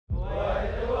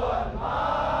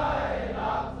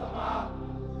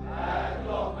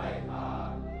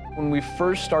When we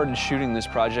first started shooting this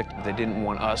project, they didn't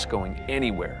want us going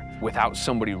anywhere without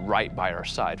somebody right by our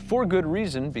side, for good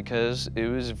reason, because it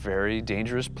was a very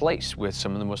dangerous place with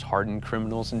some of the most hardened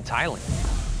criminals in Thailand.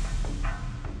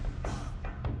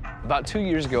 About 2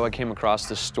 years ago, I came across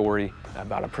this story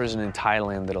about a prison in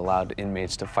Thailand that allowed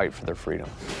inmates to fight for their freedom.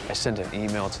 I sent an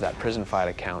email to that prison fight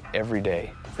account every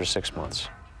day for 6 months.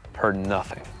 Heard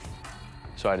nothing.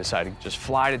 So I decided to just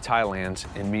fly to Thailand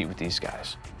and meet with these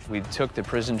guys. We took the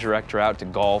prison director out to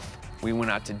golf. We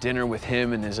went out to dinner with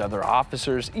him and his other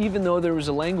officers. Even though there was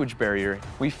a language barrier,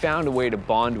 we found a way to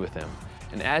bond with him.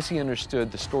 And as he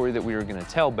understood the story that we were going to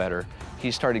tell better, he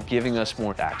started giving us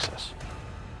more access.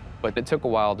 But it took a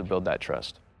while to build that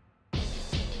trust.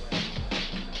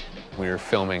 We were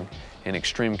filming in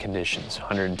extreme conditions,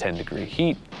 110-degree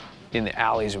heat, in the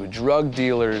alleys with drug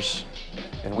dealers,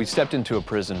 and we stepped into a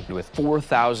prison with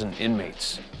 4,000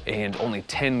 inmates and only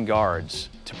 10 guards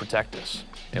to protect us.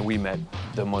 And we met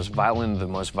the most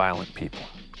violent people.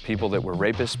 People that were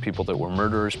rapists, people that were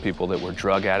murderers, people that were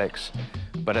drug addicts.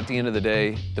 But at the end of the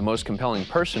day, the most compelling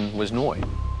person was Noi.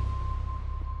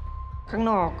 ข้าง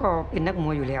นอกก็เป็นนักม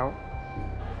วยอยู่แล้ว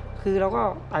คือเราก็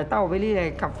ไต่เต้าไปเรื่อย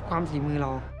กับความฝีมือเร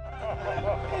า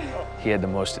He had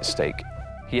the most at stake.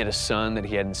 He had a son that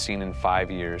he hadn't seen in 5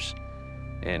 years,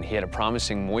 and he had a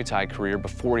promising Muay Thai career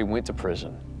before he went to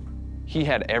prison. He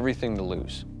had everything to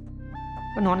lose.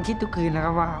 ก็นอนคิดทุกคืนนะค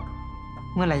รับว่า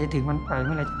เมื่อไหร่จะถึงวันปล่อยเ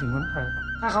มื่อไหร่จะถึงวันปล่อย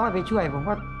ถ้าเขาให้ไปช่วยผม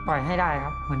ก็ปล่อยให้ได้ค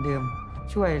รับเหมือนเดิม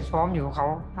ช่วยซ้อมอยู่กับเขา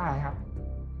ได้ครับ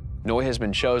Noi has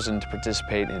been chosen to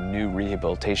participate in a new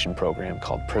rehabilitation program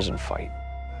called Prison Fight.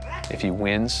 If he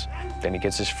wins, then he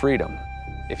gets his freedom.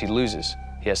 If he loses,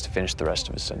 he has to finish the rest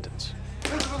of his sentence.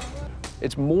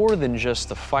 It's more than just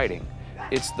the fighting.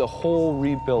 It's the whole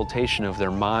rehabilitation of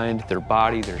their mind, their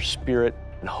body, their spirit,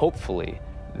 and hopefully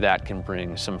that can bring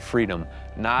some freedom,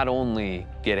 not only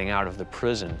getting out of the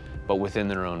prison, but within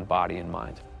their own body and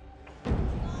mind.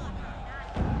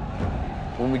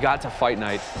 When we got to fight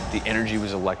night, the energy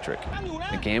was electric.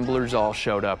 The gamblers all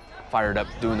showed up, fired up,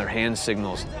 doing their hand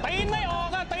signals.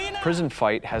 Prison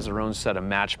Fight has their own set of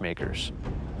matchmakers.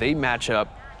 They match up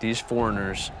these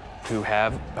foreigners who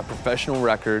have a professional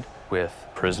record with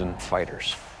prison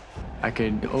fighters. I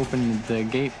could open the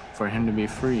gate for him to be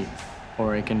free,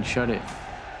 or I can shut it.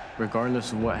 Regardless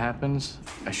of what happens,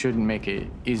 I shouldn't make it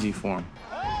easy for him.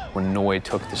 When Noi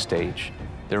took the stage,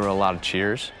 there were a lot of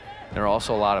cheers. There were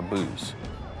also a lot of boos.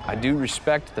 I do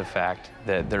respect the fact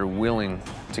that they're willing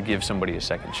to give somebody a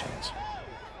second chance.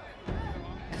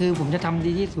 คือผมจะทำ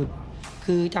ดีที่สุด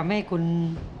คือจะไม่ให้คน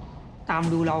ตาม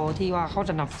ดูเราที่ว่าเขา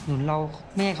สนับสนุนเรา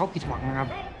ไม่ให้เขาผิดหวังนะครับ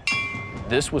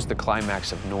This was the climax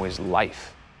of Noi's life.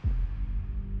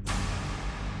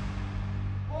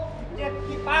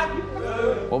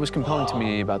 What was compelling to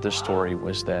me about this story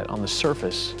was that on the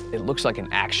surface, it looks like an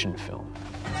action film,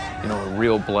 you know, a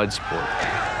real blood sport.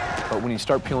 But when you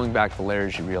start peeling back the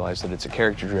layers, you realize that it's a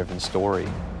character-driven story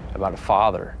about a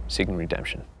father seeking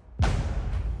redemption.